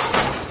parties,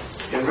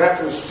 in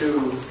reference to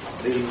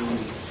the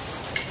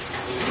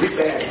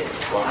rebanding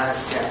for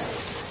Hinds County.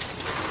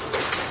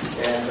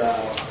 And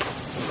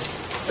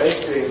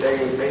basically they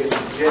made a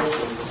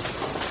suggestion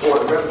for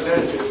the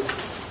representative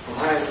from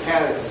Hinds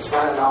County to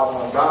sign off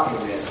on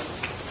documents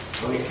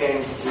when it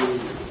came to the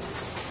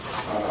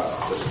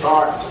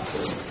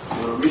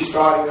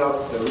restarting up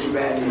the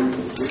rebanding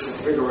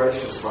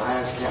reconfigurations for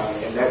Hinds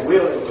County, and that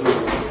will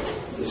include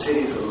the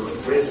cities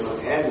of Richmond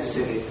and the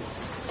city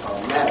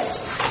of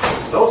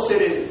Madison. Those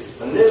cities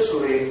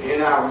initially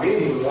in our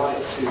meeting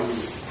wanted to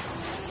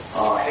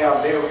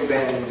have their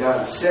rebanding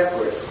done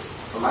separate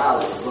from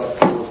ours, but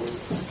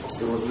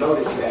it was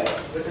noted that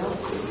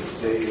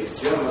the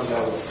gentleman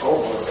that was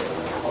over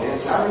the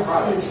entire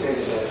project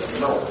stated that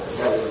no,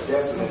 that would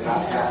definitely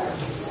not happen.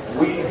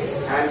 We,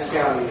 Hinds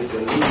County, is the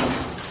lead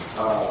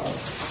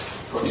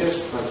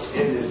participants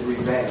in this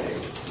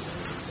rebanding.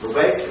 So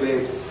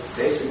basically,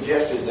 they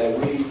suggested that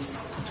we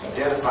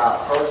identify a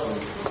person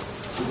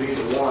to be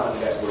the one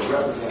that would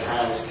represent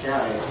Hinds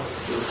County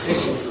to the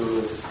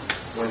signatures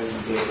when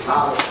the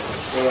acknowledgement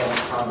forms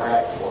come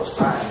back for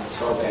signing,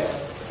 so that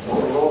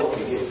Motorola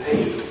can get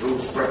paid through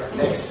Sprint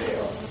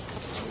Nextel.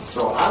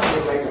 So I'm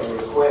just making a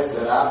request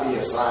that I be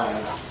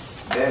assigned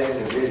that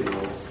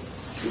individual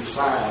to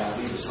sign,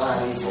 be the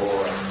signee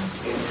for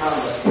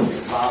incumbent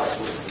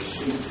acknowledgement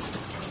receipts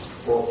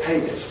for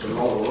payments to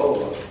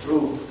Motorola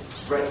through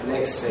Sprint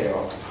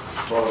Nextel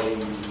for the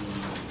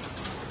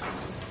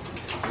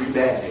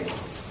rebanding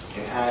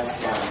in Hinds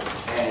County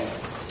and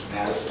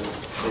Madison,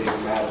 City of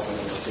Madison,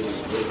 and the City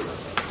of Richmond.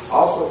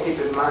 Also keep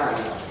in mind,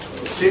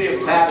 the City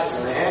of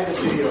Madison and the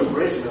City of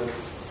Richmond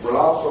will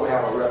also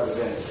have a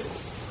representative.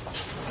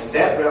 And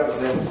that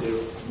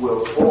representative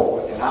will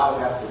forward, and I'll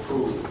have to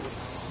prove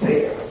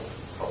their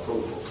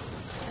approval.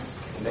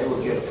 And they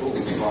will get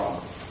approval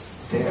from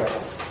their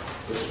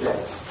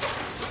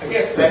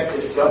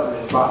respective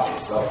governing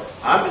bodies. So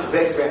I'm just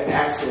basically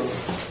asking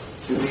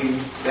to be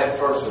that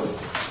person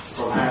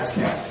from Hinds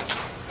County.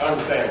 I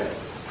understand.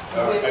 I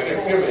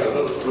guess give me a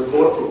little. With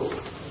more approval.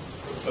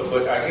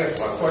 But I guess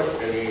my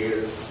question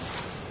is,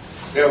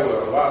 there were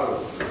a lot of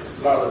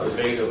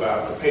debate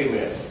about the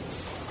payment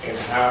and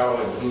how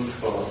and who's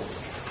going to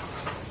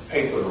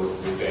pay for the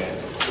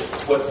rebanding.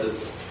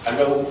 I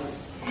know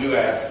you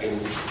asking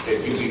that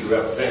you be the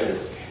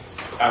representative.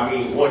 I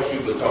mean, once you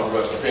become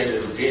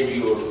representative, then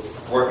you will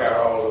work out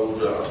all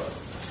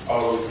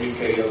those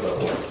details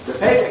of what. The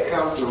payment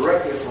comes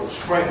directly from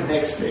Sprint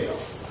Nextel.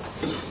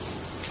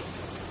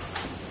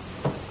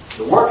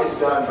 The work is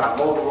done by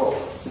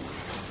Motorola,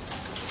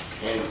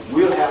 and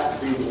we'll have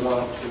to be the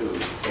one to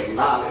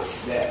acknowledge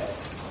that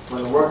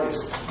when the work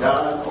is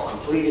done or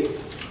completed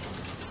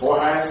for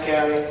Hinds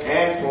County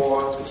and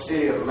for the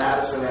City of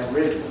Madison and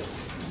Richmond,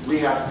 we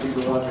have to be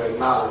the one to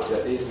acknowledge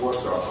that these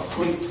works are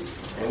complete,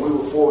 and we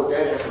will forward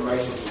that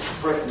information to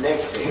Sprint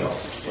Nextel,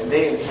 and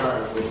they in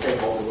turn will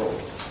take over the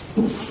road.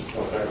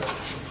 Okay.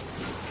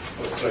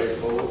 Let's play it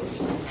forward.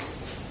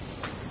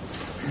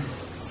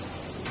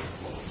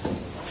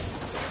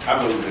 I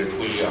move that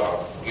we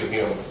give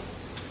him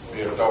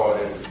the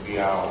authority to be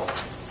our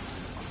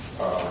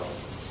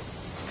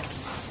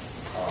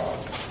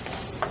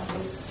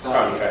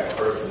contract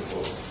person to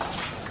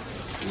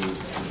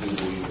do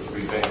the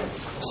revamp.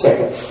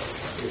 Second.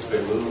 It's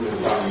been moved and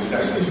probably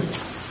second.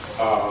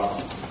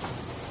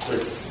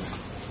 Chris,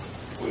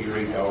 will you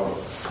read the order?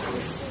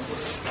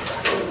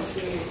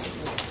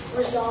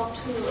 Resolved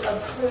to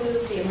approve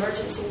the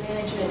emergency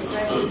management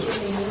director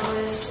Jimmy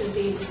Lewis to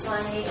be the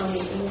signee on the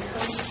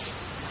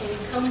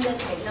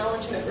incumbent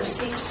acknowledgement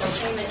receipts for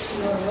payment to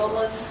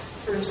Motorola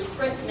through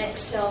Sprint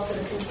Nextel for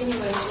the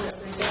continuation of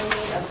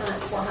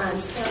rebanding for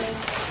Hinds County,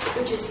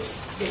 which is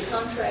the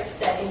contract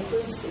that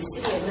includes the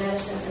City of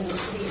Madison and the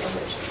City of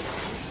Richmond.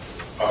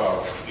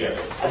 Yeah.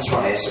 I just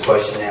want to ask a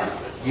question now.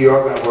 You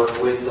are going to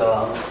work with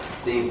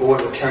the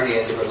board attorney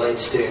as it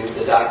relates to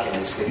the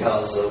documents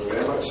because of...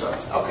 Very much so.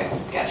 Okay,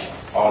 gotcha.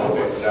 All in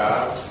favor,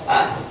 aye.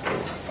 Aye.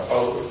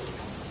 Opposed?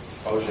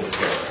 Motion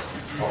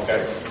carried.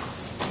 Okay.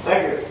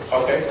 Thank you.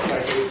 Okay,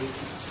 thank you.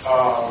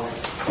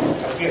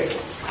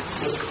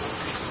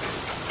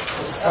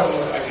 I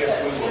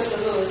guess we will. Mr.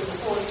 Lewis,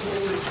 before you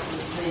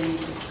leave the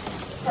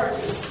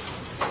purchase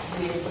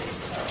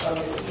of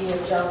the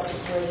Ian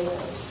Johnson's radio,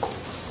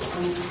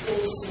 we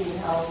please see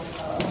how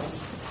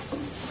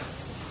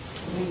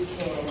we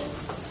can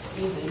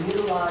either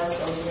utilize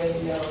those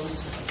radios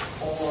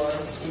or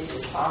if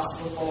it's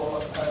possible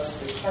for us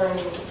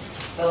returning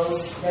those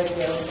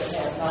radios that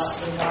have not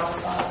been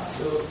modified.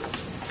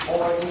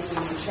 or if we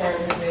return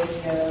the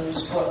radios,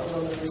 what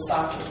will the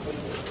restocking be?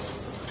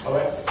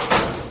 Okay.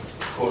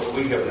 Of course,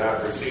 we have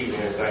not received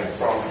anything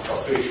from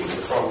officially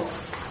from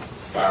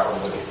Byram,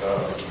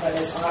 But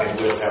it's and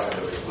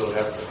we'll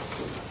have to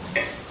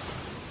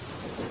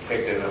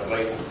take that up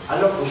later. I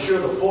know for sure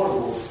the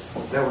portables,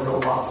 there were no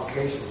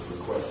modifications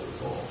requested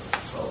for,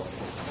 so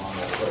I'm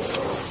gonna put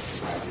those.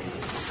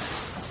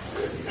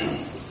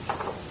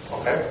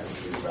 Okay?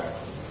 Shoot it back.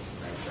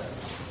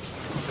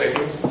 Thank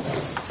you.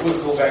 We'll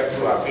go back to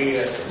our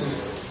bid.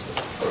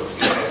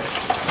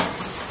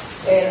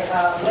 And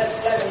let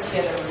us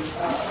get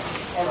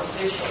an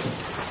official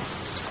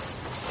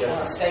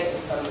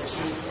statement from the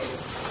chief,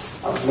 please.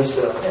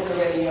 Mr. That the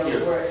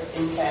radios were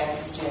intact,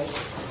 Jim.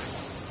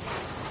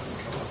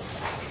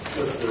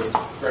 Mr.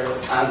 Graham.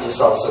 I just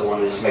also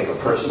wanted to make a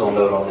personal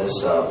note on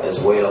this as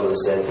well, is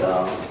that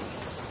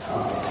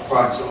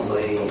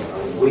approximately a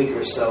week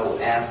or so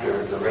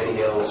after the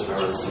radios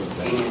were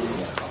in,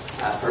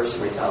 I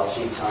personally called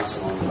Chief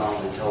Thompson on the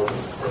phone and told him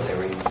that they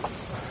were in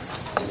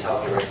and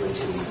talked directly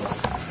to me.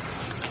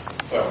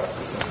 Well,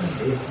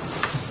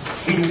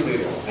 he knew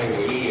it they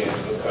were in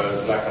because,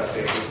 like I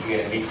said,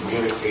 he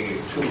communicated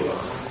to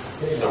us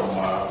some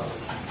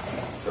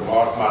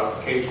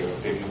modifications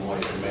that he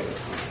wanted to make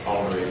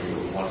on the radio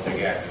once they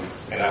got you,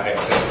 and I had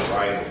that in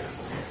writing.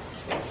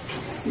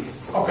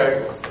 Okay,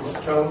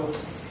 Mr. Tony?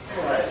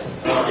 All right.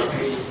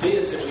 The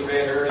bids that we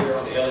read earlier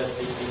on the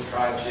LSPP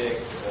project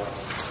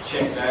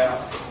checked out.